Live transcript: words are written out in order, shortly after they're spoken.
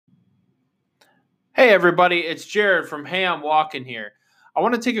Hey everybody, it's Jared from Hey I'm Walking here. I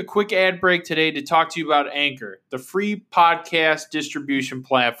want to take a quick ad break today to talk to you about Anchor, the free podcast distribution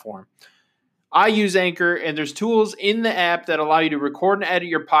platform. I use Anchor, and there's tools in the app that allow you to record and edit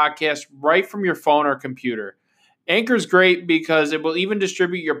your podcast right from your phone or computer. Anchor's great because it will even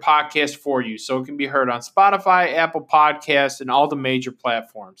distribute your podcast for you, so it can be heard on Spotify, Apple Podcasts, and all the major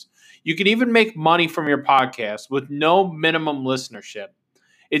platforms. You can even make money from your podcast with no minimum listenership.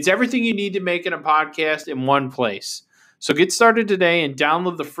 It's everything you need to make it a podcast in one place. So get started today and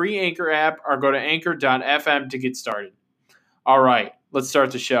download the free Anchor app or go to anchor.fm to get started. All right, let's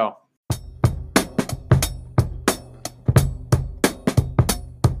start the show.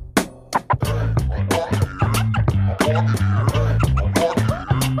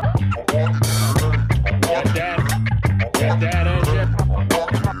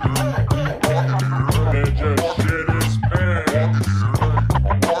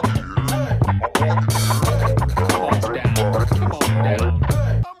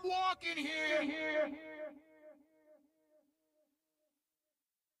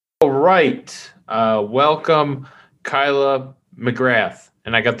 All right. Welcome, Kyla McGrath.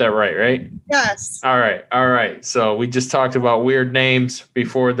 And I got that right? Yes. All right. So we just talked about weird names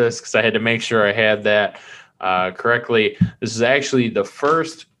before this because I had to make sure I had that correctly. This is actually the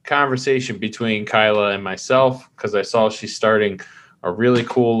first conversation between Kyla and myself because I saw she's starting a really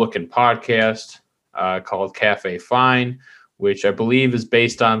cool looking podcast called Cafe Fine, which I believe is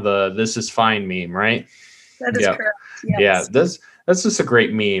based on the This Is Fine meme, right? That is correct. Yes. Yeah, that's just a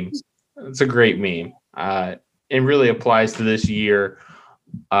great meme. It's a great meme. It really applies to this year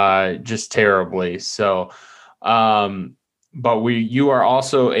just terribly. So, but you are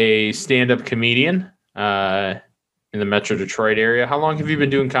also a stand-up comedian in the Metro Detroit area. How long have you been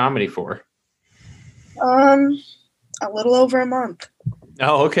doing comedy for? A little over a month.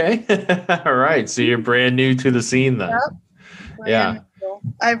 Oh, okay. All right. So you're brand new to the scene then. Yep. Yeah.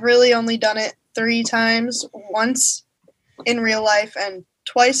 I've really only done it 3 times, once in real life and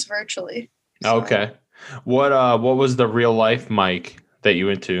twice virtually. So. Okay. What was the real life mic that you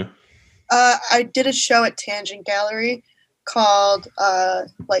went to? I did a show at Tangent Gallery called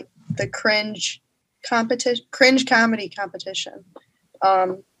like the Cringe Comedy Competition.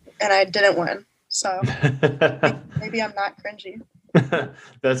 And I didn't win. So maybe I'm not cringy.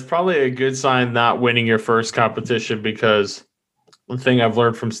 That's probably a good sign not winning your first competition, because one thing I've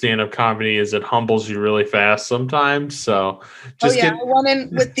learned from stand-up comedy is it humbles you really fast sometimes. So I went in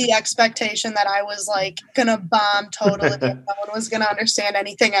with the expectation that I was like gonna bomb totally. No one was gonna understand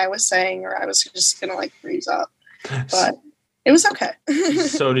anything I was saying, or I was just gonna like freeze up. But it was okay.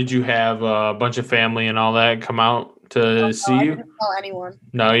 So did you have a bunch of family and all that come out to see you? I didn't tell anyone.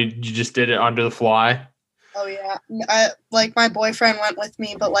 No, you just did it under the fly? Oh yeah, my boyfriend went with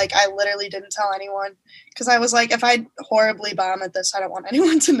me, but like I literally didn't tell anyone because I was like, if I horribly bomb at this, I don't want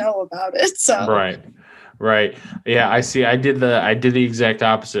anyone to know about it. So right, yeah, I see. I did the exact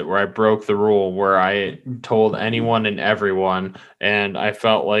opposite, where I broke the rule, where I told anyone and everyone, and I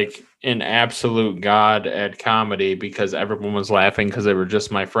felt like an absolute god at comedy because everyone was laughing because they were just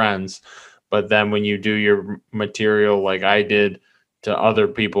my friends. But then when you do your material like I did to other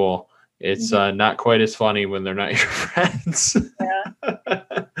people, it's not quite as funny when they're not your friends.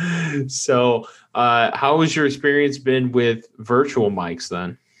 Yeah. So how has your experience been with virtual mics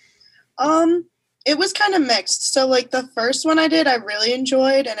then? It was kind of mixed. So like the first one I did, I really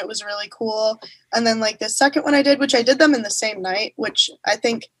enjoyed and it was really cool. And then like the second one I did, which I did them in the same night, which I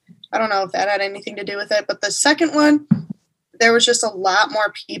don't know if that had anything to do with it, but the second one, there was just a lot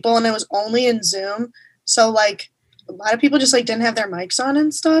more people and it was only in Zoom. So like a lot of people just like didn't have their mics on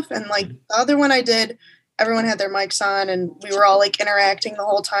and stuff. And like the other one I did, everyone had their mics on and we were all like interacting the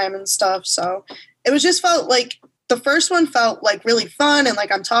whole time and stuff. So it was just felt like the first one felt like really fun and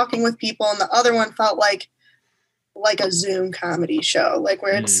like I'm talking with people, and the other one felt like a Zoom comedy show, like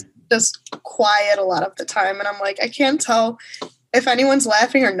where it's just quiet a lot of the time. And I'm like, I can't tell if anyone's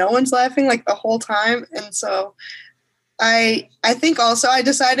laughing or no one's laughing like the whole time. And so I think also I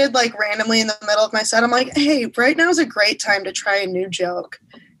decided like randomly in the middle of my set, I'm like, hey, right now is a great time to try a new joke.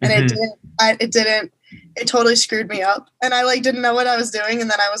 And it totally screwed me up. And I like didn't know what I was doing.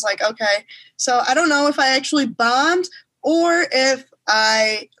 And then I was like, okay. So I don't know if I actually bombed or if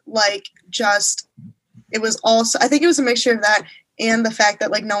I like just, it was also, I think it was a mixture of that and the fact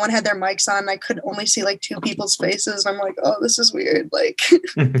that like no one had their mics on. I could only see like 2 people's faces. I'm like, oh, this is weird. Like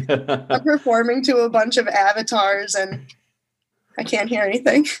I'm performing to a bunch of avatars and I can't hear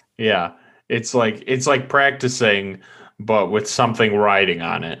anything. Yeah. It's like practicing, but with something riding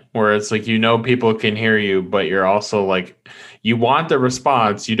on it, where it's like, people can hear you, but you're also like, you want the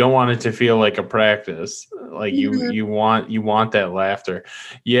response. You don't want it to feel like a practice. Like you want that laughter.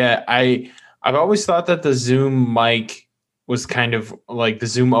 Yeah, I've always thought that the Zoom mic was kind of like the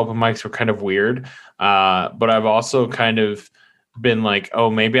Zoom open mics were kind of weird. But I've also kind of been like, oh,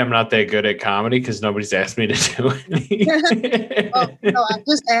 maybe I'm not that good at comedy because nobody's asked me to do it. Oh, no, I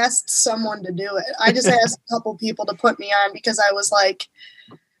just asked someone to do it. I just asked a couple people to put me on because I was like,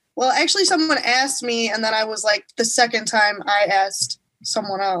 well, actually someone asked me, and then I was like, the second time I asked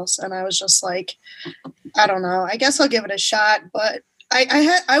someone else, and I was just like, I don't know. I guess I'll give it a shot, but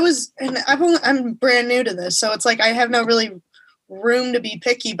I'm brand new to this, so it's like I have no really room to be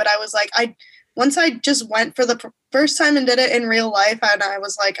picky. But I was like, once I just went for the first time and did it in real life, and I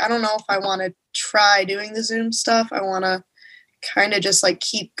was like, I don't know if I want to try doing the Zoom stuff. I want to kind of just like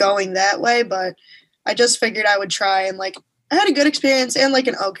keep going that way, but I just figured I would try, and like I had a good experience and like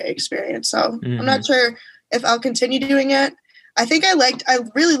an okay experience. So I'm not sure if I'll continue doing it. I think I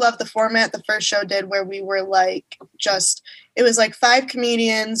really loved the format the first show did, where we were like it was like 5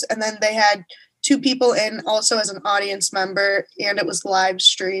 comedians, and then they had 2 people in also as an audience member, and it was live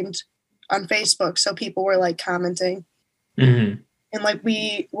streamed on Facebook. So people were like commenting and like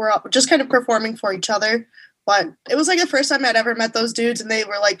we were all just kind of performing for each other. But it was like the first time I'd ever met those dudes, and they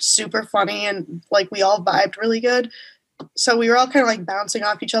were like super funny, and like we all vibed really good. So we were all kind of like bouncing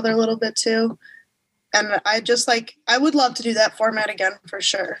off each other a little bit too. And I would love to do that format again for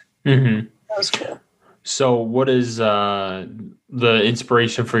sure. That was cool. So what is the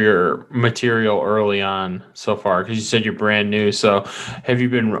inspiration for your material early on so far? Because you said you're brand new. So have you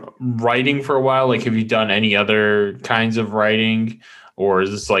been writing for a while? Like, have you done any other kinds of writing? Or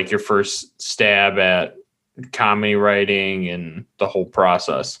is this like your first stab at comedy writing and the whole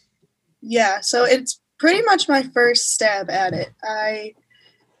process? Yeah, so it's pretty much my first stab at it. I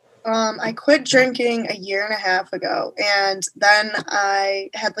quit drinking a year and a half ago, and then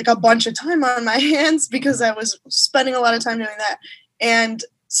I had like a bunch of time on my hands because I was spending a lot of time doing that. And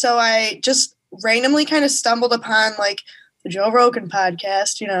so I just randomly kind of stumbled upon like the Joe Rogan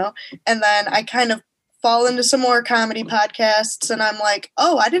podcast, and then I kind of fall into some more comedy podcasts, and I'm like,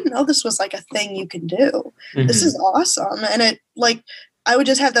 oh, I didn't know this was like a thing you can do. This is awesome. And it like, I would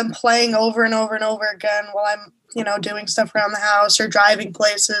just have them playing over and over and over again while I'm, doing stuff around the house or driving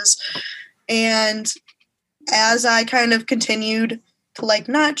places. And as I kind of continued to like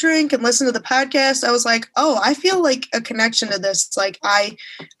not drink and listen to the podcast, I was like, oh, I feel like a connection to this. Like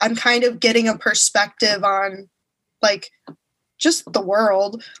I'm kind of getting a perspective on like just the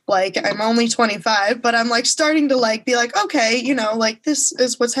world. Like I'm only 25, but I'm like starting to like be like, okay, like this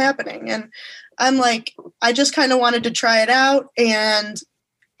is what's happening. And I'm like, I just kind of wanted to try it out. And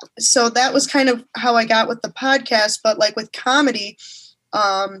so that was kind of how I got with the podcast. But like with comedy,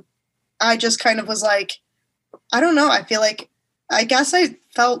 I just kind of was like, I don't know. I guess I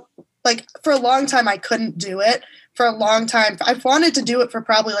felt like for a long time I couldn't do it. For a long time, I've wanted to do it for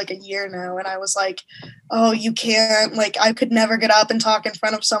probably like a year now. And I was like, oh, you can't, like, I could never get up and talk in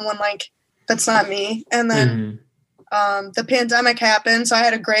front of someone. Like, that's not me. And then the pandemic happened. So I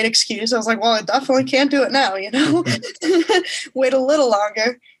had a great excuse. I was like, well, I definitely can't do it now, wait a little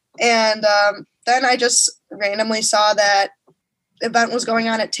longer. And then I just randomly saw that event was going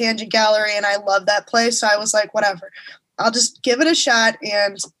on at Tangent Gallery, and I love that place. So I was like, whatever, I'll just give it a shot.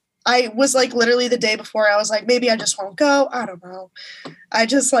 And I was like, literally the day before, I was like, maybe I just won't go. I don't know. I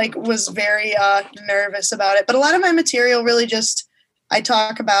just like was very nervous about it. But a lot of my material really just, I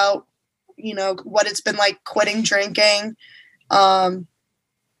talk about, what it's been like quitting drinking,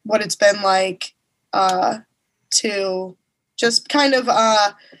 what it's been like to just kind of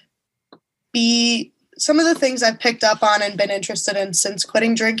be some of the things I've picked up on and been interested in since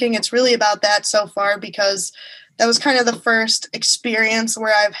quitting drinking. It's really about that so far, because that was kind of the first experience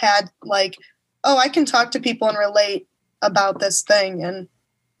where I've had like, oh, I can talk to people and relate about this thing. And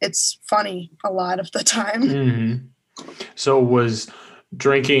it's funny a lot of the time. So was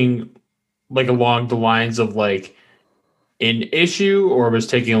drinking like along the lines of like an issue, or was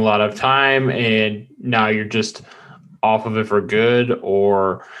taking a lot of time and now you're just off of it for good?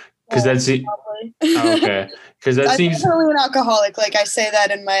 Or because that's it. Okay. Because that seems definitely an alcoholic. Like I say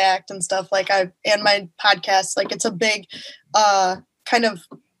that in my act and stuff. Like and my podcast, like it's a big kind of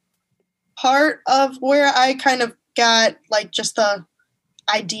part of where I kind of got like just the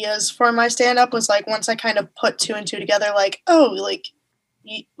ideas for my stand-up was like once I kind of put 2 and 2 together, like, oh, like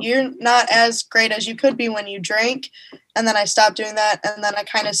you're not as great as you could be when you drink. And then I stopped doing that, and then I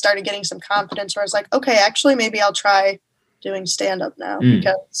kind of started getting some confidence where I was like, okay, actually maybe I'll try doing stand-up now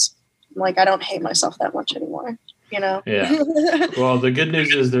because like I don't hate myself that much anymore, Yeah. Well, the good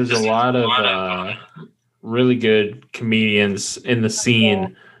news is there's a lot of really good comedians in the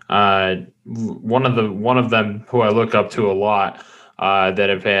scene. One of them who I look up to a lot, that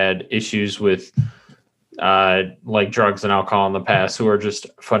have had issues with like drugs and alcohol in the past, who are just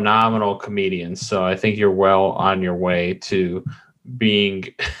phenomenal comedians. So I think you're well on your way to being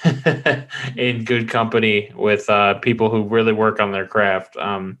in good company with people who really work on their craft.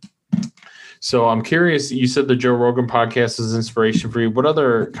 So I'm curious, you said the Joe Rogan podcast is inspiration for you. What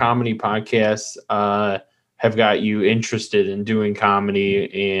other comedy podcasts have got you interested in doing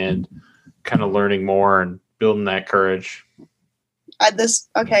comedy and kind of learning more and building that courage? I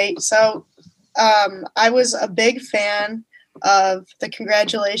was a big fan of the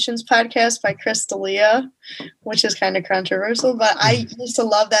Congratulations podcast by Chris D'Elia, which is kind of controversial, but I used to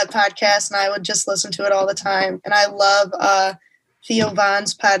love that podcast and I would just listen to it all the time. And I love Theo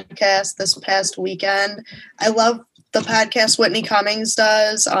Von's podcast this past weekend. I love the podcast Whitney Cummings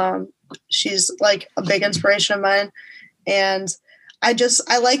does. She's like a big inspiration of mine. And I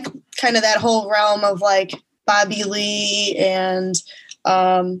like kind of that whole realm of like Bobby Lee and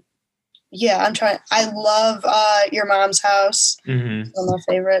I love Your Mom's House. Mm-hmm. One of my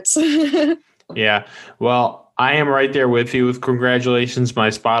favorites. Yeah. Well, I am right there with you with Congratulations. My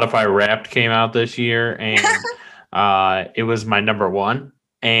Spotify Wrapped came out this year, and it was my number one.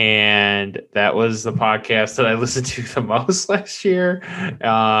 And that was the podcast that I listened to the most last year,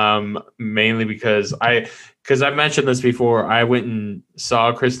 mainly because I mentioned this before. I went and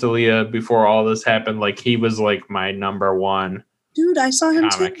saw Chris D'Elia before all this happened. Like, he was like my number one. Dude, I saw him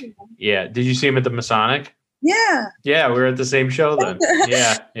comic. too. Yeah. Did you see him at the Masonic? Yeah. Yeah, we were at the same show then.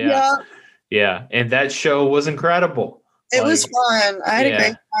 Yeah. And that show was incredible. It was fun. I had a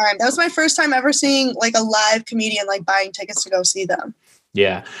great time. That was my first time ever seeing like a live comedian, like buying tickets to go see them.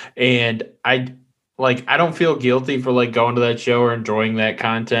 Yeah. And I don't feel guilty for like going to that show or enjoying that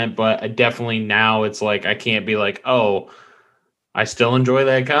content, but I definitely now it's like I can't be like, oh, I still enjoy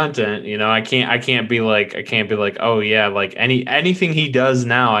that content. You know, I can't be like, oh yeah, like anything he does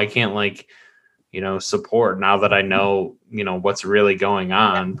now, I can't like, you know, support now that I know, you know, what's really going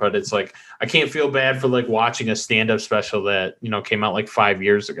on. But it's like, I can't feel bad for like watching a stand-up special that, you know, came out like 5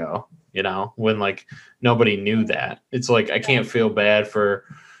 years ago, you know, when like nobody knew that. It's like, I can't feel bad for,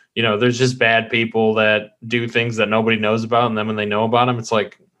 you know, there's just bad people that do things that nobody knows about. And then when they know about them, it's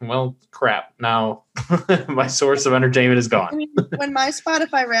like, well, crap. Now my source of entertainment is gone. I mean, when my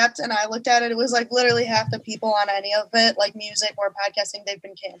Spotify Wrapped and I looked at it, it was like literally half the people on any of it, like music or podcasting, they've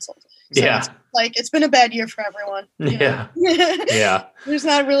been canceled. So it's been a bad year for everyone. Yeah. Yeah. There's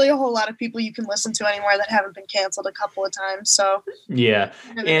not really a whole lot of people you can listen to anymore that haven't been canceled a couple of times. So yeah.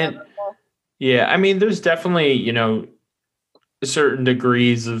 And I mean, there's definitely, you know, certain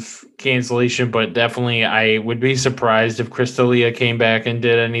degrees of cancellation, but definitely I would be surprised if Chris D'Elia came back and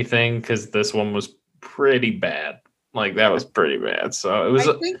did anything, because this one was pretty bad. Like, that was pretty bad. So it was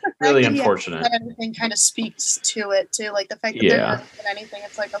really unfortunate. Everything kind of speaks to it too. Like the fact that they're not doing anything,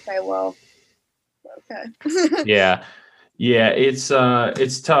 it's like, okay, well, okay. Yeah.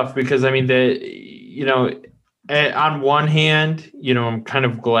 It's tough because I mean you know, on one hand, you know, I'm kind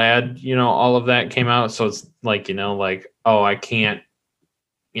of glad, you know, all of that came out. So it's like, you know, like, oh, I can't,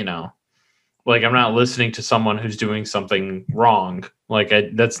 you know, like I'm not listening to someone who's doing something wrong. Like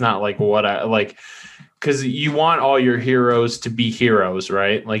that's not like what I like, because you want all your heroes to be heroes,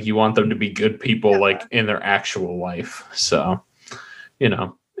 right? Like you want them to be good people, like in their actual life. So, you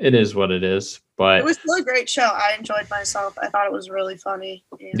know, it is what it is. But it was still a great show. I enjoyed myself. I thought it was really funny.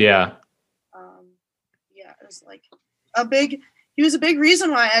 And, it was like he was a big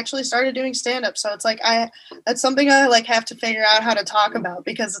reason why I actually started doing stand-up. So it's like that's something I like have to figure out how to talk about,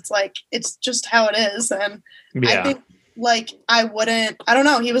 because it's like it's just how it is. And I think like I don't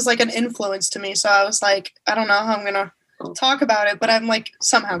know, he was like an influence to me. So I was like, I don't know how I'm gonna talk about it, but I'm like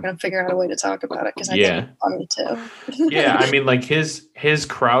somehow gonna figure out a way to talk about it, because I think it's funny too. Yeah, I mean, like his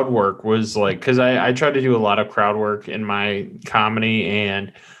crowd work was like, because I tried to do a lot of crowd work in my comedy,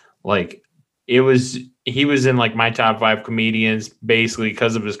 and like he was in like my top 5 comedians basically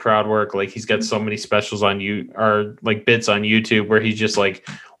because of his crowd work. Like he's got so many specials on or like bits on YouTube where he just like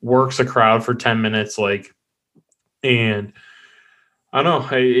works a crowd for 10 minutes. Like, and I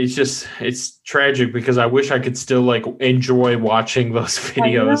don't know, it's tragic because I wish I could still like enjoy watching those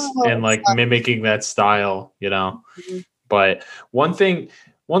videos and like mimicking that style, you know. Mm-hmm. But one thing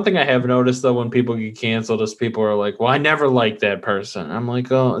I have noticed though, when people get canceled, is people are like, well, I never liked that person. I'm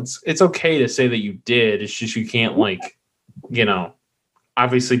like, oh, it's okay to say that you did. It's just you can't, like, you know,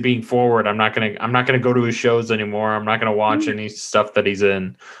 obviously being forward, I'm not gonna go to his shows anymore. I'm not gonna watch any stuff that he's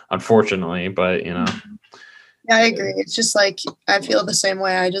in, unfortunately. But you know. Yeah, I agree. It's just like I feel the same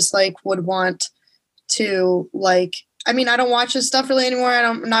way. I just like would want to like, I mean, I don't watch his stuff really anymore.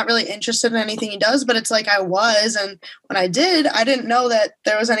 I'm not really interested in anything he does, but it's like I was. And when I did, I didn't know that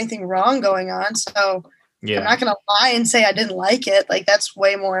there was anything wrong going on. So I'm not going to lie and say I didn't like it. Like, that's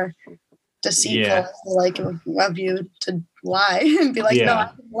way more deceitful, like, of you to lie and be like, no,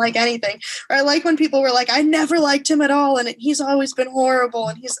 I didn't like anything. Or I like when people were like, I never liked him at all, and he's always been horrible.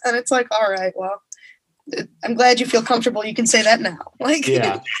 And it's like, all right, well, I'm glad you feel comfortable. You can say that now. Like,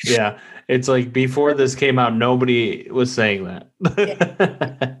 yeah. It's like before this came out, nobody was saying that.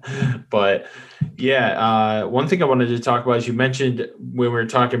 But one thing I wanted to talk about is you mentioned when we were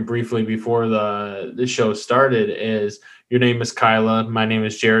talking briefly before the show started is your name is Kyla. My name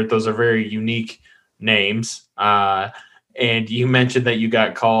is Jared. Those are very unique names. And you mentioned that you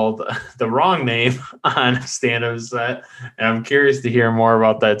got called the wrong name on a stand-up set. And I'm curious to hear more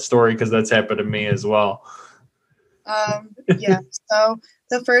about that story because that's happened to me as well. So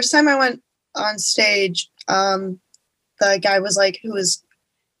the first time I went on stage, the guy was like, who was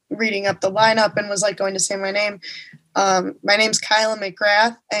reading up the lineup and was like going to say my name. My name's Kyla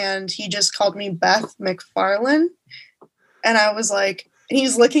McGrath, and he just called me Beth McFarlane. And I was like, and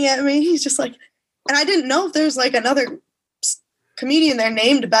he's looking at me. He's just like, and I didn't know if there's like another comedian there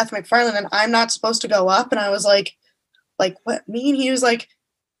named Beth McFarlane, and I'm not supposed to go up. And I was like, what mean? He was like,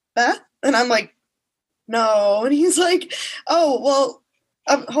 Beth? And I'm like, no. And he's like, oh, well,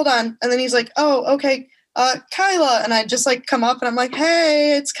 hold on. And then he's like, oh, okay, Kyla. And I just like come up and I'm like,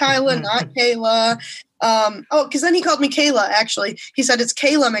 hey, it's Kyla, not Kayla. Because then he called me Kayla, actually. He said it's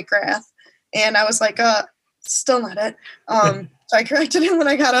Kayla McGrath. And I was like, still not it. So I corrected him when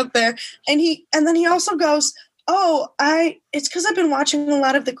I got up there. And then he also goes, it's because I've been watching a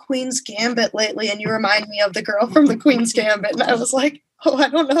lot of the Queen's Gambit lately, and you remind me of the girl from the Queen's Gambit. And I was like, I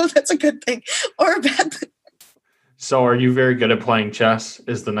don't know if that's a good thing or a bad thing. So are you very good at playing chess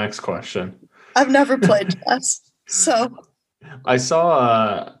is the next question. I've never played chess. So I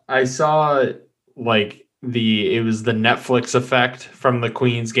saw like it was the Netflix effect from the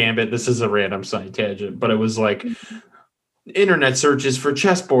Queen's Gambit. This is a random side tangent, but it was like internet searches for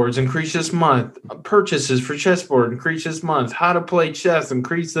chessboards increase this month, purchases for chessboard increase this month, how to play chess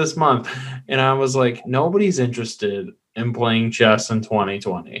increase this month. And I was like, nobody's interested in playing chess in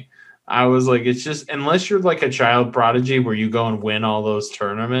 2020. I was like, it's just, unless you're like a child prodigy where you go and win all those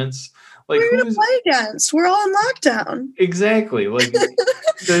tournaments. Like, we're gonna play against? We're all in lockdown. Exactly. Like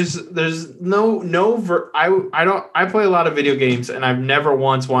there's I play a lot of video games, and I've never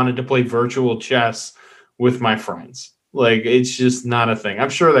once wanted to play virtual chess with my friends. Like, it's just not a thing. I'm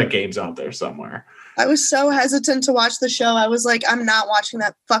sure that game's out there somewhere. I was so hesitant to watch the show. I was like, I'm not watching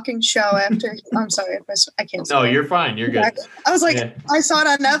that fucking show after. I'm sorry. I can't. No, you're fine. You're good. I was like, I saw it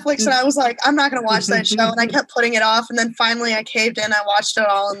on Netflix, and I was like, I'm not going to watch that show. And I kept putting it off. And then finally I caved in. I watched it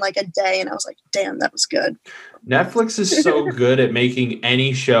all in like a day. And I was like, damn, that was good. Netflix is so good at making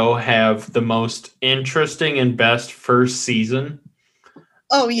any show have the most interesting and best first season.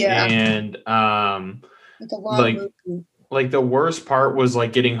 Oh, yeah. And like a long movie. Like the worst part was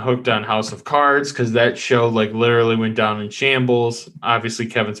like getting hooked on House of Cards, because that show like literally went down in shambles. Obviously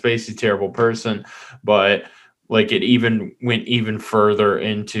Kevin Spacey, terrible person, but like it even went even further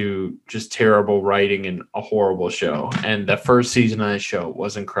into just terrible writing and a horrible show. And the first season of that show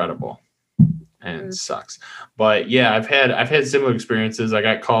was incredible, and it sucks. But yeah, I've had similar experiences. I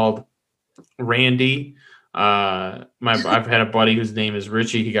got called Randy. I've had a buddy whose name is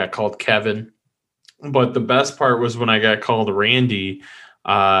Richie. He got called Kevin. But the best part was when I got called Randy,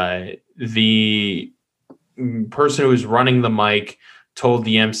 the person who was running the mic told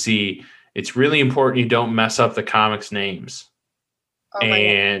the MC, it's really important you don't mess up the comics' names.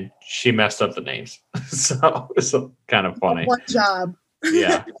 And she messed up the names. So it's kind of funny. What job?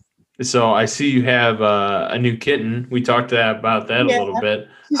 Yeah. So I see you have a new kitten. We talked about that a little bit.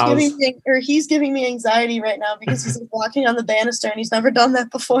 He's giving me anxiety right now because he's walking on the banister and he's never done that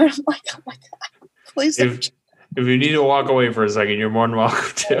before. I'm like, oh my God. Please. If you need to walk away for a second, you're more than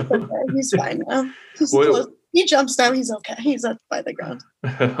welcome to. Okay. He's fine now. He jumps down. He's okay. He's up by the ground.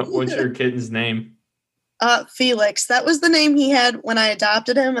 What's your kitten's name? Felix. That was the name he had when I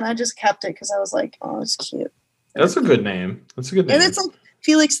adopted him, and I just kept it because I was like, oh, it's cute. That's a good name. That's a good name. And it's like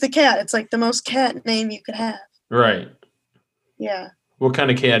Felix the cat. It's like the most cat name you could have. Right. Yeah. What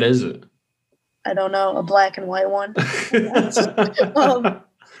kind of cat is it? I don't know. A black and white one.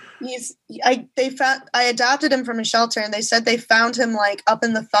 I adopted him from a shelter, and they said they found him like up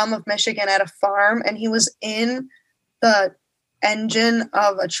in the thumb of Michigan at a farm, and he was in the engine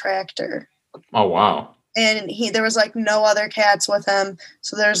of a tractor. Oh, wow. And there was like no other cats with him.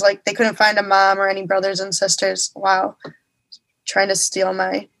 So there's like, they couldn't find a mom or any brothers and sisters. Wow. Trying to steal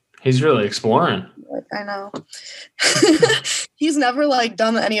my He's really exploring. I know. He's never like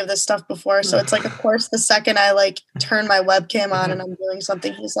done any of this stuff before, so it's like, of course, the second I like turn my webcam on and I'm doing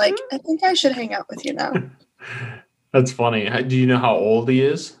something, he's like, I think I should hang out with you now. That's funny. Do you know how old he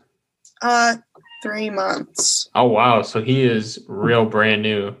is? 3 months. Oh wow, so he is real brand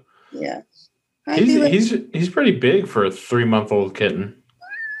new. Yeah. He's pretty big for a 3-month-old kitten.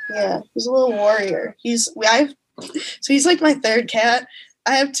 Yeah, he's a little warrior. He's like my third cat.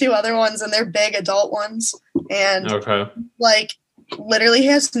 I have 2 other ones, and they're big adult ones. And like, literally, he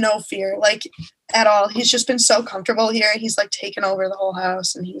has no fear, like, at all. He's just been so comfortable here. He's like taken over the whole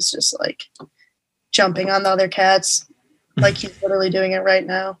house, and he's just like jumping on the other cats, like he's literally doing it right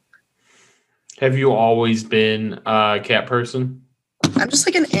now. Have you always been a cat person? I'm just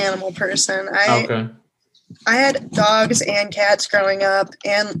like an animal person. I had dogs and cats growing up,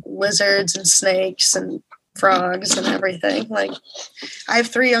 and lizards and snakes and frogs and everything. Like, I have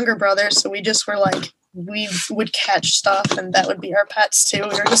 3 younger brothers, so we just were like, we would catch stuff, and that would be our pets too.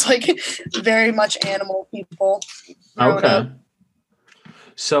 We were just like very much animal people. Okay.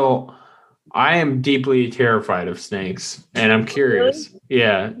 So I am deeply terrified of snakes, and I'm curious. Really?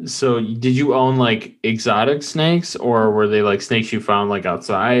 Yeah. So did you own like exotic snakes, or were they like snakes you found like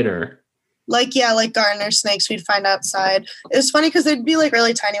outside, or? Like, yeah, like gardener snakes we'd find outside. It was funny because they'd be like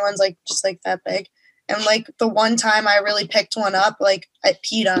really tiny ones, like just like that big. And like the one time I really picked one up, like it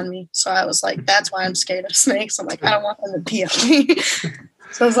peed on me. So I was like, that's why I'm scared of snakes. I'm like, I don't want them to pee on me.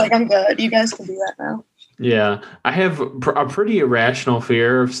 So I was like, I'm good. You guys can do that now. Yeah, I have a pretty irrational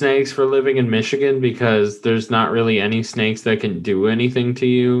fear of snakes for living in Michigan because there's not really any snakes that can do anything to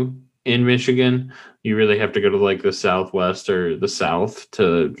you in Michigan. You really have to go to like the Southwest or the South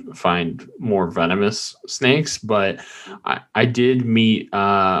to find more venomous snakes. But I did meet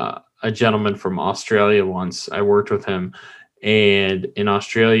a gentleman from Australia once. I worked with him, and in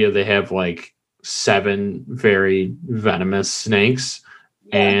Australia they have like 7 very venomous snakes.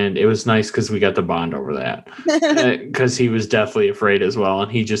 And it was nice because we got to bond over that because he was deathly afraid as well. And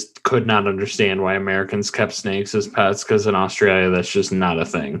he just could not understand why Americans kept snakes as pets because in Australia, that's just not a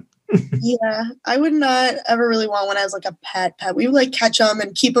thing. Yeah, I would not ever really want one as like a pet. We would like catch them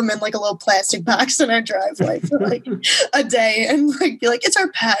and keep them in like a little plastic box in our driveway for like a day and like be like, it's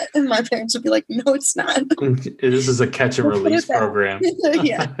our pet. And my parents would be like, no, it's not. This is a catch and release program.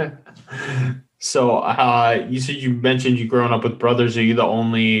 Yeah. So you mentioned you growing up with brothers. Are you the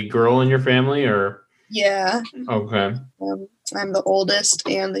only girl in your family, or? Yeah. Okay. I'm the oldest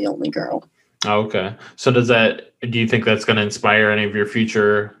and the only girl. Okay. So do you think that's going to inspire any of your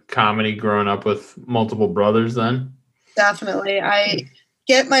future comedy growing up with multiple brothers then? Definitely. I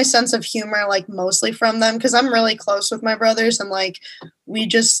get my sense of humor like mostly from them because I'm really close with my brothers, and like we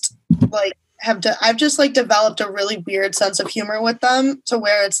just like I've just like developed a really weird sense of humor with them to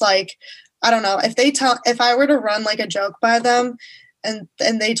where it's like, I don't know, if I were to run like a joke by them and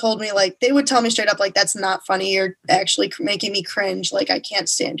they told me like, they would tell me straight up, like, that's not funny. You're actually making me cringe. Like, I can't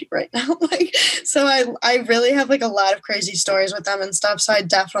stand you right now. Like, so I really have like a lot of crazy stories with them and stuff. So I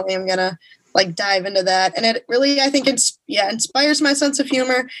definitely am going to like dive into that. And it really, I think inspires my sense of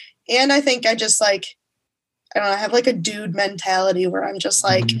humor. And I think I just like, I don't know, I have like a dude mentality where I'm just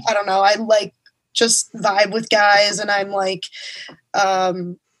like, I don't know, I like just vibe with guys, and I'm like,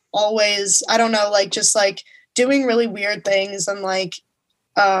 always, I don't know, like just like doing really weird things, and like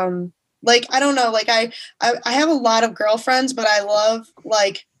I don't know, like I have a lot of girlfriends, but I love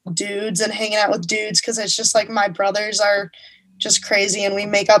like dudes and hanging out with dudes because it's just like my brothers are just crazy and we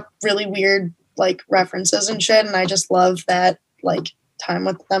make up really weird like references and shit, and I just love that like time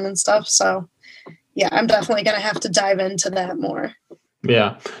with them and stuff. So yeah, I'm definitely gonna have to dive into that more.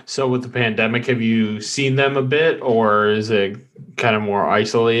 Yeah. So with the pandemic, have you seen them a bit, or is it kind of more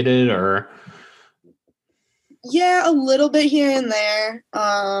isolated, or? Yeah, a little bit here and there.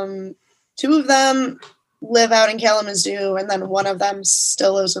 2 of them live out in Kalamazoo, and then one of them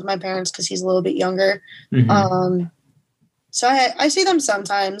still lives with my parents because he's a little bit younger. Mm-hmm. So I see them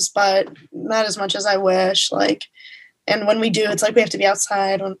sometimes, but not as much as I wish. Like, and when we do, it's like we have to be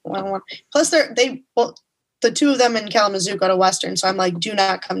outside. Plus, the 2 of them in Kalamazoo go to Western, so I'm like, do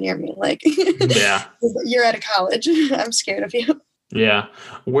not come near me. Like, yeah, you're at a college. I'm scared of you. Yeah.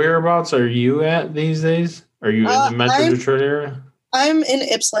 Whereabouts are you at these days? Are you in the Metro Detroit area? I'm in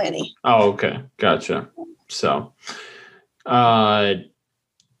Ypsilanti. Oh, okay. Gotcha. So I'm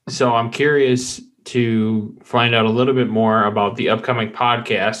curious to find out a little bit more about the upcoming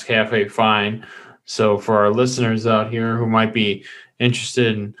podcast, Cafe Fine. So for our listeners out here who might be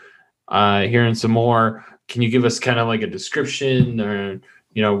interested in hearing some more, can you give us kind of like a description or,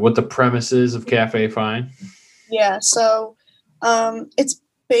 what the premise is of Cafe Fine? Yeah. So it's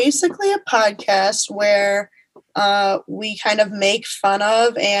basically a podcast where we kind of make fun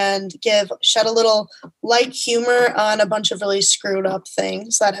of and shed a little light humor on a bunch of really screwed up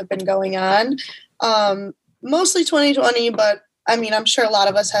things that have been going on. Mostly 2020, but I mean, I'm sure a lot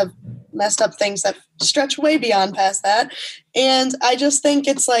of us have messed up things that stretch way beyond past that. And I just think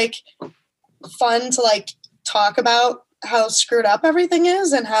it's like fun to like talk about how screwed up everything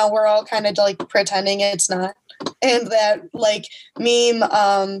is and how we're all kind of like pretending it's not. And that like meme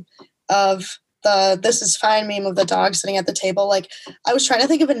of the "this is fine" meme of the dog sitting at the table. Like I was trying to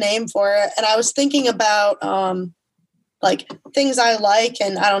think of a name for it, and I was thinking about like things I like,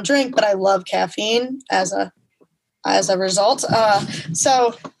 and I don't drink, but I love caffeine as a result.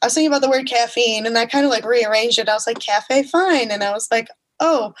 So I was thinking about the word caffeine, and I kind of like rearranged it. I was like cafe fine, and I was like,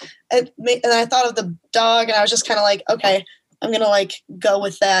 oh, and I thought of the dog, and I was just kind of like, okay, I'm going to like go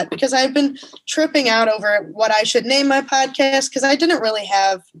with that, because I've been tripping out over what I should name my podcast, because I didn't really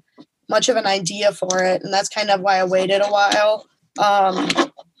have much of an idea for it. And that's kind of why I waited a while.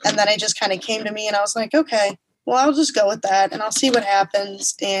 And then it just kind of came to me, and I was like, okay, well, I'll just go with that and I'll see what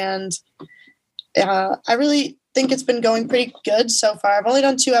happens. And I really think it's been going pretty good so far. I've only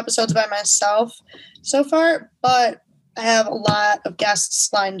done 2 episodes by myself so far, but I have a lot of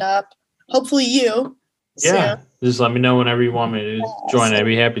guests lined up. Hopefully you. Yeah. Soon. Just let me know whenever you want me to join. I'd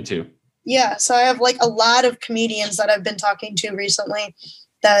be happy to. Yeah. So I have like a lot of comedians that I've been talking to recently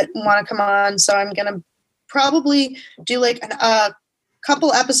that want to come on. So I'm going to probably do like a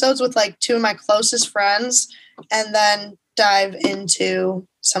couple episodes with like 2 of my closest friends, and then dive into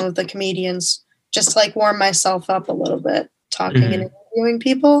some of the comedians, just to like warm myself up a little bit, talking and interviewing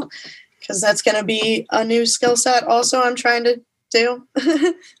people, because that's going to be a new skill set also I'm trying to do.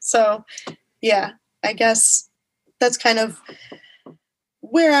 So yeah, I guess that's kind of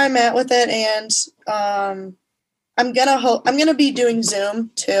where I'm at with it. And I'm gonna be doing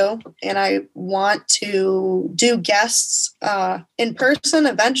Zoom too, and I want to do guests in person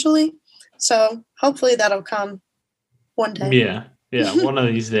eventually. So hopefully that'll come one day. Yeah, one of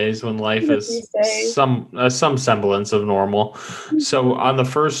these days when life is some semblance of normal. So on the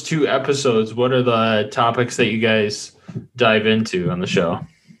first 2 episodes, what are the topics that you guys dive into on the show?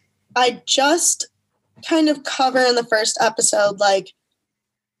 I just kind of cover in the first episode, like,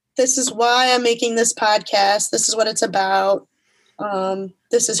 this is why I'm making this podcast. This is what it's about.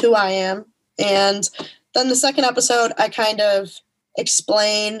 This is who I am. And then the second episode, I kind of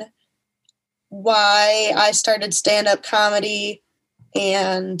explain why I started stand-up comedy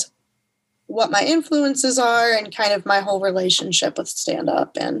and what my influences are and kind of my whole relationship with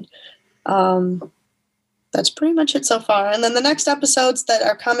stand-up. And that's pretty much it so far. And then the next episodes that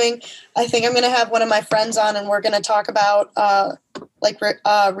are coming, I think I'm going to have one of my friends on, and we're going to talk about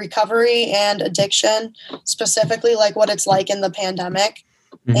recovery and addiction, specifically like what it's like in the pandemic.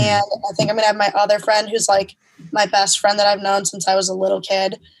 Mm-hmm. And I think I'm going to have my other friend who's like my best friend that I've known since I was a little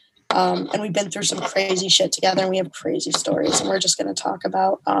kid. And we've been through some crazy shit together, and we have crazy stories, and we're just going to talk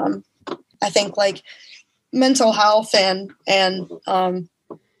about, I think, like mental health and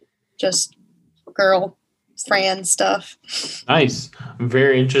just girl Fran stuff. Nice. I'm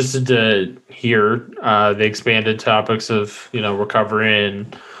very interested to hear the expanded topics of, recovery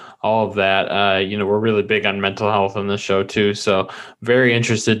and all of that. We're really big on mental health on this show too. So very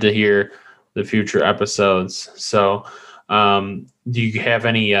interested to hear the future episodes. So do you have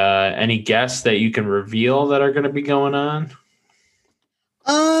any guests that you can reveal that are going to be going on?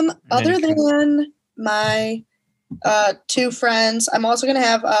 Other than my 2 friends, I'm also going to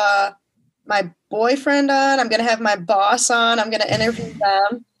have my boyfriend on. I'm going to have my boss on. I'm going to interview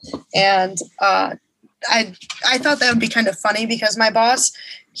them. And I thought that would be kind of funny, because my boss,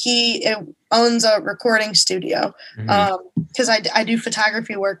 he owns a recording studio, because I do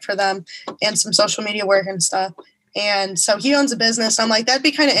photography work for them and some social media work and stuff. And so he owns a business. I'm like, that'd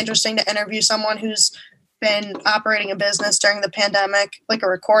be kind of interesting to interview someone who's been operating a business during the pandemic, like a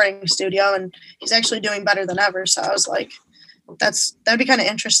recording studio, and he's actually doing better than ever. So I was like, that'd be kind of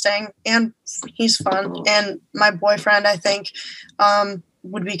interesting, and he's fun. And my boyfriend, I think,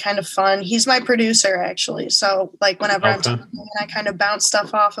 would be kind of fun. He's my producer, actually. So like whenever I'm talking, I kind of bounce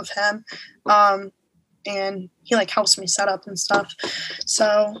stuff off of him. And he like helps me set up and stuff.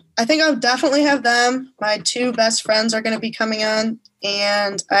 So I think I'll definitely have them. My 2 best friends are going to be coming on,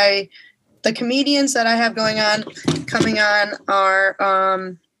 and the comedians that I have coming on are,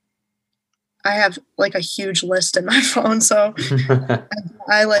 I have like a huge list in my phone. So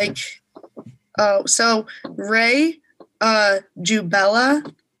I like, so Ray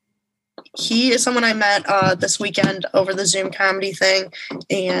Jubella, he is someone I met this weekend over the Zoom comedy thing.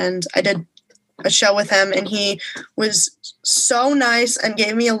 And I did a show with him, and he was so nice and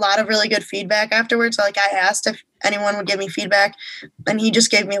gave me a lot of really good feedback afterwards. Like, I asked if anyone would give me feedback, and he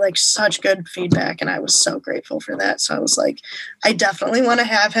just gave me like such good feedback, and I was so grateful for that. So I was like, I definitely want to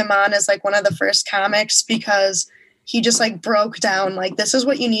have him on as like one of the first comics, because he just like broke down like, this is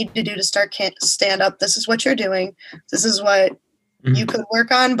what you need to do to start stand up. This is what you're doing. This is what you could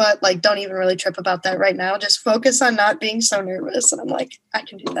work on, but like, don't even really trip about that right now. Just focus on not being so nervous. And I'm like, I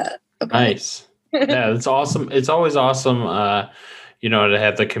can do that. Okay. Nice. Yeah, it's awesome. It's always awesome, to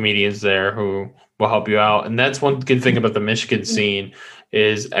have the comedians there who will help you out. And that's one good thing about the Michigan scene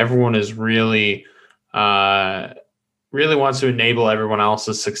is everyone is really wants to enable everyone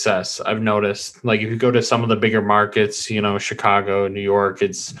else's success. I've noticed, like, if you go to some of the bigger markets, Chicago, New York,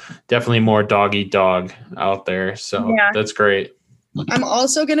 it's definitely more dog eat dog out there. So That's great. I'm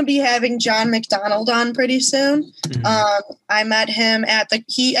also going to be having John McDonald on pretty soon. I met him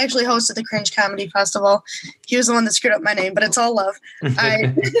he actually hosted the Cringe Comedy Festival. He was the one that screwed up my name, but it's all love.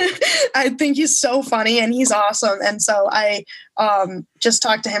 I think he's so funny and he's awesome. And so I just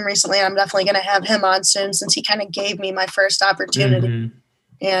talked to him recently. And I'm definitely going to have him on soon, since he kind of gave me my first opportunity,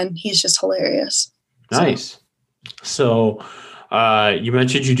 and he's just hilarious. Nice. So you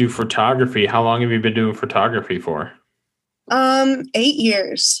mentioned you do photography. How long have you been doing photography for? 8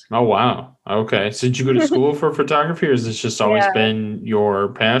 years. Oh, wow. Okay. So did you go to school for photography, or has this just always been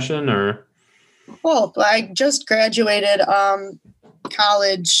your passion, or? Well, I just graduated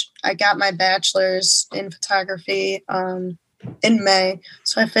college. I got my bachelor's in photography in May.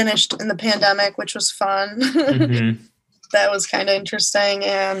 So I finished in the pandemic, which was fun. That was kind of interesting.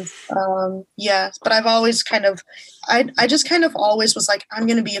 And but I've always I just kind of always was like, I'm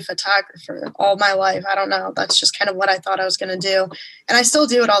going to be a photographer all my life. I don't know. That's just kind of what I thought I was going to do. And I still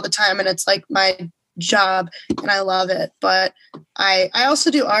do it all the time. And it's like my job and I love it. But I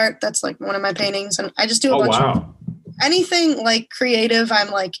also do art. That's like one of my paintings. And I just do a bunch of anything like creative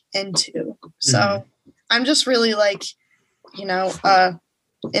I'm like into. So I'm just really like,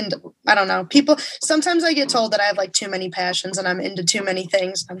 and I don't know, sometimes I get told that I have like too many passions and I'm into too many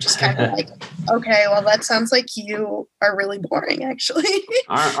things. I'm just kind of like, okay, well, that sounds like you are really boring, actually.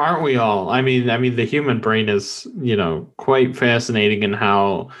 Aren't we all? I mean, the human brain is, quite fascinating in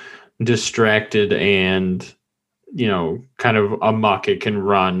how distracted and, kind of amok it can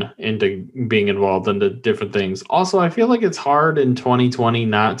run into being involved into different things. Also, I feel like it's hard in 2020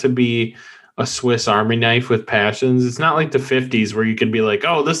 not to be a Swiss Army knife with passions. It's not like the 50s where you can be like,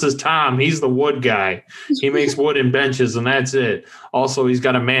 oh, this is Tom. He's the wood guy. He makes wooden benches and that's it. Also, he's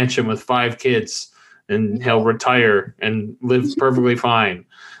got a mansion with 5 kids and he'll retire and live perfectly fine.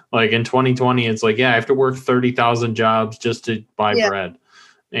 Like in 2020, it's like, I have to work 30,000 jobs just to buy bread.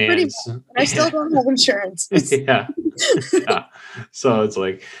 And I still don't have insurance. Yeah. So it's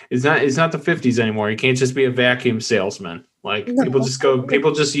like, it's not the 50s anymore. You can't just be a vacuum salesman. Like people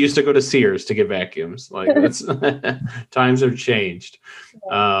just used to go to Sears to get vacuums. Like that's times have changed.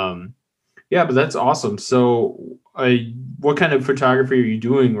 But that's awesome. So what kind of photography are you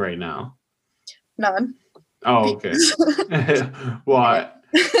doing right now? None. Oh, okay. Well,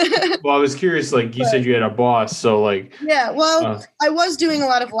 I was curious, like you said you had a boss. So like, I was doing a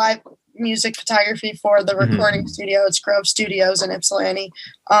lot of live music photography for the recording studio. It's Grove Studios in Ypsilanti.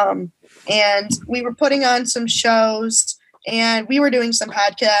 And we were putting on some shows. And we were doing some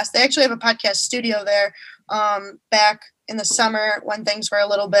podcasts. They actually have a podcast studio there back in the summer when things were a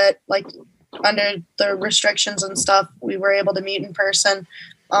little bit like under the restrictions and stuff. We were able to meet in person.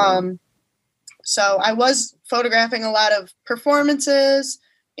 So I was photographing a lot of performances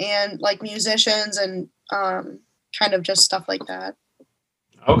and like musicians and kind of just stuff like that.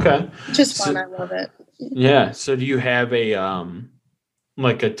 Okay. Just fun. I love it. Yeah. So do you have a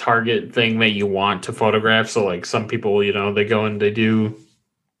like a target thing that you want to photograph? So like some people, they go and they do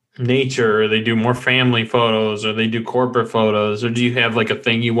nature, or they do more family photos, or they do corporate photos, or do you have like a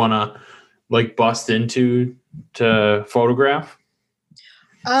thing you want to like bust into to photograph?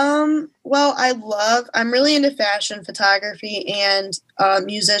 Well, I'm really into fashion photography and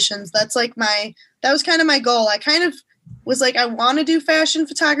musicians. That's like that was kind of my goal. I kind of was like, I want to do fashion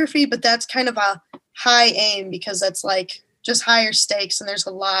photography, but that's kind of a high aim because that's like just higher stakes. And there's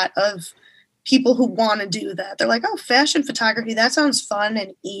a lot of people who want to do that. They're like, oh, fashion photography, that sounds fun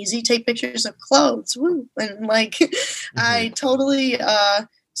and easy. Take pictures of clothes. Woo. And like, I totally,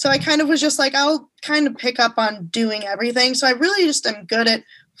 so I kind of was just like, I'll kind of pick up on doing everything. So I really just am good at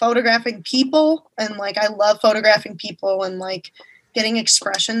photographing people. And like, I love photographing people and like getting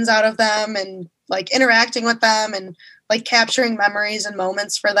expressions out of them and like interacting with them and like capturing memories and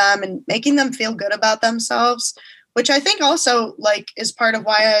moments for them and making them feel good about themselves, which I think also like is part of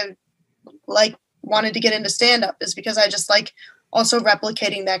why I like wanted to get into stand-up, is because I just like also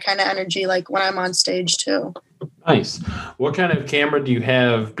replicating that kind of energy like when I'm on stage too. Nice. What kind of camera do you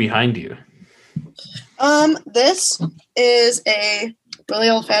have behind you? This is a really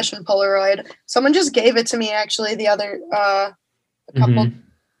old-fashioned Polaroid. Someone just gave it to me actually the other a couple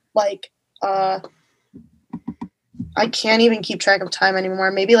I can't even keep track of time anymore.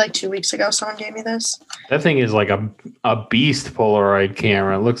 Maybe like 2 weeks ago someone gave me this. That thing is like a beast Polaroid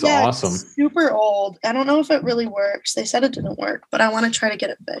camera. It looks awesome. It's super old. I don't know if it really works. They said it didn't work, but I want to try to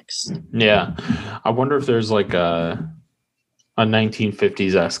get it fixed. Yeah. I wonder if there's like a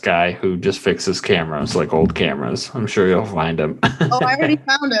 1950s guy who just fixes cameras, like old cameras. I'm sure you'll find him. Oh, I already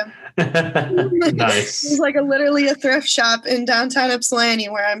found him. Nice. There's like literally a thrift shop in downtown Ypsilanti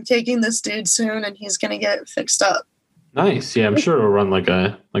where I'm taking this dude soon, and he's gonna get it fixed up. Nice. Yeah, I'm sure it'll run like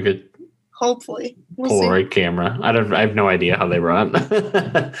a hopefully Polaroid camera. I have no idea how they run.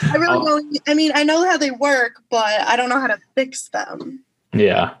 I really don't. I mean, I know how they work, but I don't know how to fix them.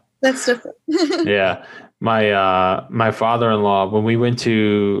 Yeah. That's different. Yeah. My father-in-law, when we went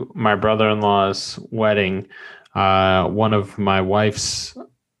to my brother-in-law's wedding, one of my wife's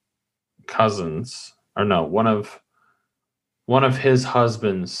cousins, or no, one of his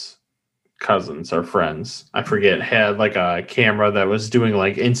husband's cousins or friends, I forget, had like a camera that was doing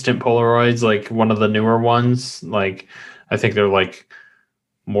like instant Polaroids, like one of the newer ones. Like I think they're like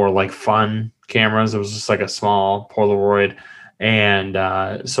more like fun cameras. It was just like a small Polaroid. And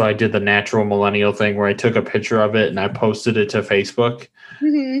so I did the natural millennial thing where I took a picture of it and I posted it to Facebook.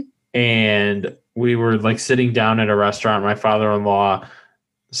 Mm-hmm. And we were like sitting down at a restaurant. My father-in-law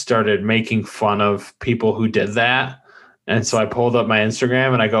started making fun of people who did that. And so I pulled up my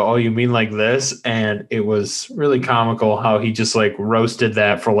Instagram and I go, "Oh, you mean like this?" And it was really comical how he just like roasted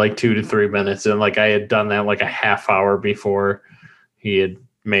that for like 2 to 3 minutes. And like I had done that like a half hour before he had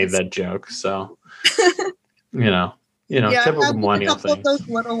made that joke. So, yeah, typical millennial things. Of those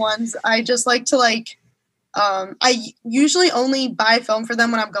little ones. I just like to I usually only buy film for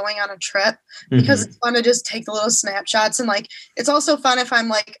them when I'm going on a trip because it's fun to just take the little snapshots. And like, it's also fun if I'm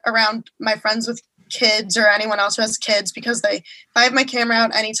like around my friends with kids or anyone else who has kids, because if I have my camera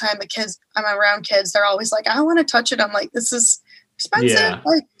out anytime I'm around kids, they're always like, "I want to touch it." I'm like, "This is expensive. Yeah.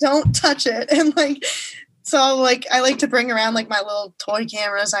 Like, don't touch it." And like, so like, I like to bring around like my little toy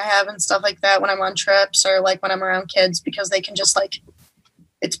cameras I have and stuff like that when I'm on trips or like when I'm around kids, because they can just like,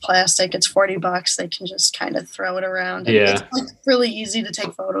 it's plastic, it's $40. They can just kind of throw it around. And it's like really easy to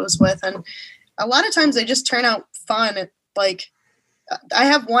take photos with. And a lot of times they just turn out fun. Like, I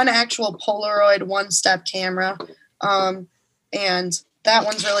have one actual Polaroid one-step camera, and that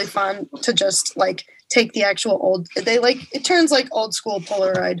one's really fun to just like take the actual it turns like old school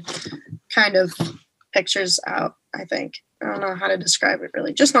Polaroid kind of pictures out, I think. I don't know how to describe it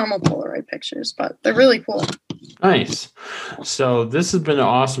really. Just normal Polaroid pictures, but they're really cool. Nice. So this has been an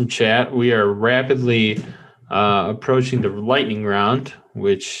awesome chat. We are rapidly approaching the lightning round,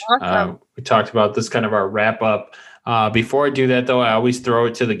 which we talked about. This kind of our wrap up. Before I do that, though, I always throw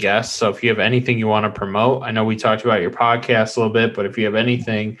it to the guests. So if you have anything you want to promote, I know we talked about your podcast a little bit, but if you have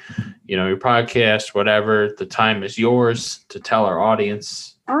anything, your podcast, whatever, the time is yours to tell our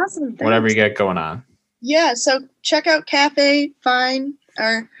audience. Awesome. Thanks. Whatever you got going on. Yeah. So check out Cafe Fine,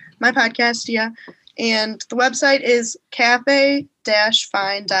 or my podcast. Yeah. And the website is cafe-fine.com.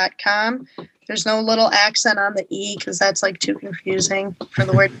 There's no little accent on the E because that's like too confusing for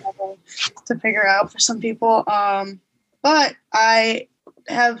the word to figure out for some people. But I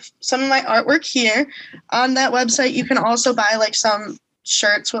have some of my artwork here on that website. You can also buy like some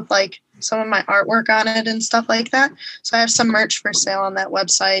shirts with like some of my artwork on it and stuff like that. So I have some merch for sale on that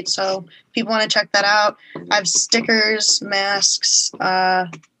website. So if people want to check that out, I have stickers, masks,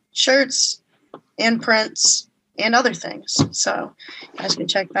 shirts, and prints, and other things. So you guys can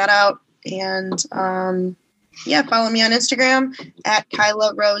check that out. And follow me on Instagram at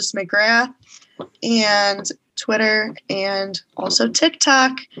Kyla Rose McGrath, and Twitter, and also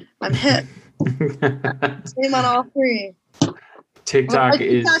TikTok. I'm hip. Same on all three. TikTok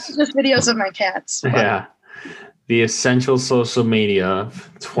is just videos of my cats. Yeah. The essential social media of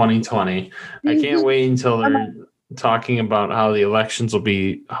 2020. I can't wait until they're talking about how the elections will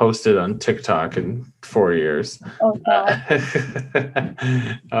be hosted on TikTok in 4 years. Oh, God.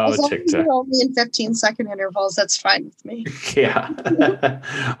 TikTok. Only in 15-second intervals. That's fine with me. Yeah.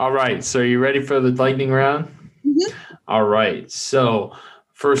 All right. So are you ready for the lightning round? Mm-hmm. All right. So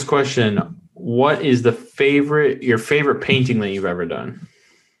first question, what is your favorite painting that you've ever done?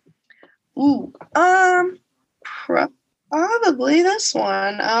 Ooh, probably this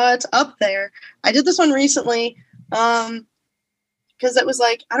one. It's up there. I did this one recently. because it was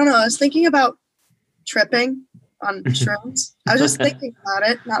like, I don't know, I was thinking about tripping on shrooms. I was just thinking about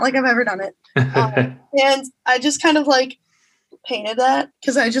it, not like I've ever done it. And I just kind of like painted that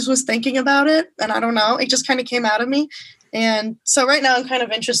because I just was thinking about it, and I don't know, it just kind of came out of me. And so right now I'm kind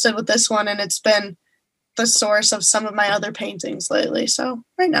of interested with this one, and it's been the source of some of my other paintings lately. So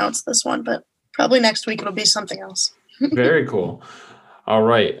right now it's this one, but probably next week it'll be something else. Very cool. All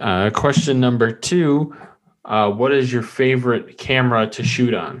right. Question number 2. What is your favorite camera to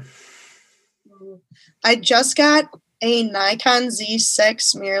shoot on? I just got a Nikon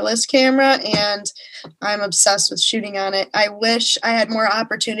Z6 mirrorless camera, and I'm obsessed with shooting on it. I wish I had more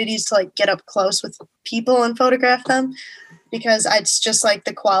opportunities to like get up close with people and photograph them, because it's just like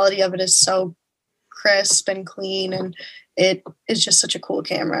the quality of it is so crisp and clean, and it is just such a cool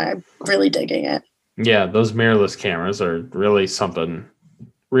camera. I'm really digging it. Yeah, those mirrorless cameras are really something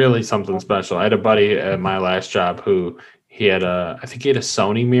special. I had a buddy at my last job who I think he had a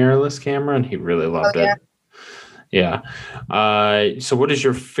Sony mirrorless camera, and he really loved it. Yeah. So what is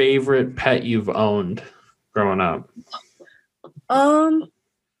your favorite pet you've owned growing up?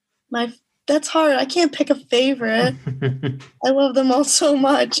 That's hard. I can't pick a favorite. I love them all so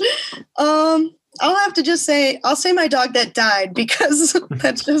much. I'll have to just say, I'll say my dog that died, because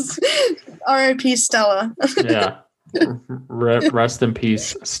that's just R.I.P. Stella. Yeah. Rest in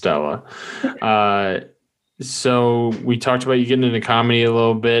peace, Stella. So we talked about you getting into comedy a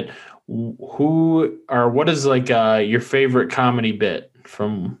little bit. What is like your favorite comedy bit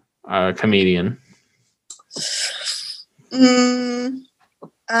from a comedian?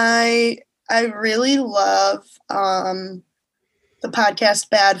 I really love the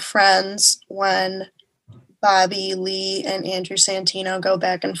podcast Bad Friends, when Bobby Lee and Andrew Santino go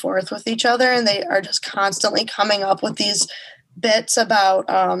back and forth with each other, and they are just constantly coming up with these bits about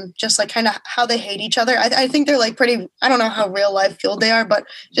just like kind of how they hate each other. I think they're like pretty, I don't know how real life fueled they are, but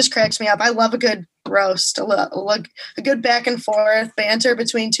just cracks me up. I love a good roast, a good back and forth banter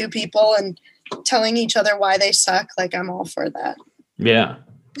between two people and telling each other why they suck. Like, I'm all for that. Yeah.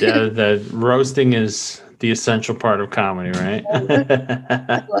 Yeah. The roasting is the essential part of comedy, right?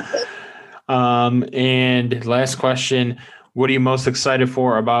 I love it. And last question, what are you most excited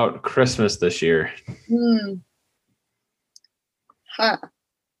for about Christmas this year?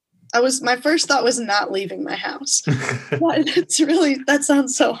 My first thought was not leaving my house. But that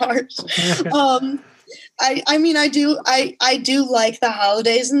sounds so harsh. I do like the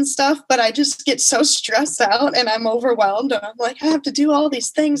holidays and stuff, but I just get so stressed out and I'm overwhelmed, and I'm like, I have to do all these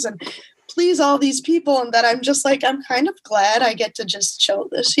things and please all these people, and that I'm just like, I'm kind of glad I get to just chill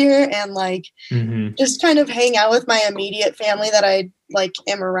this year and like just kind of hang out with my immediate family that I like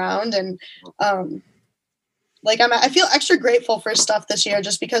am around. And I feel extra grateful for stuff this year,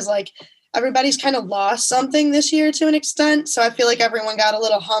 just because like everybody's kind of lost something this year to an extent. So I feel like everyone got a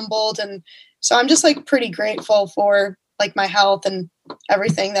little humbled. And so I'm just like pretty grateful for like my health and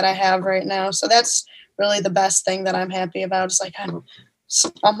everything that I have right now. So that's really the best thing that I'm happy about. It's like,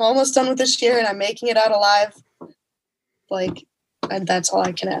 I'm almost done with this year and I'm making it out alive. Like, and that's all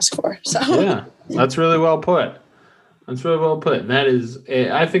I can ask for. So yeah, that's really well put. That's really well put. And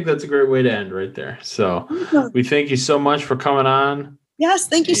I think that's a great way to end right there. So we thank you so much for coming on. Yes,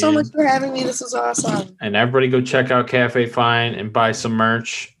 thank you so much for having me. This was awesome. And everybody go check out Cafe Fine and buy some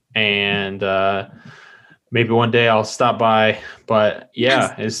merch. And maybe one day I'll stop by. But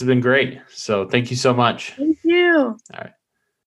yeah, This has been great. So thank you so much. Thank you. All right.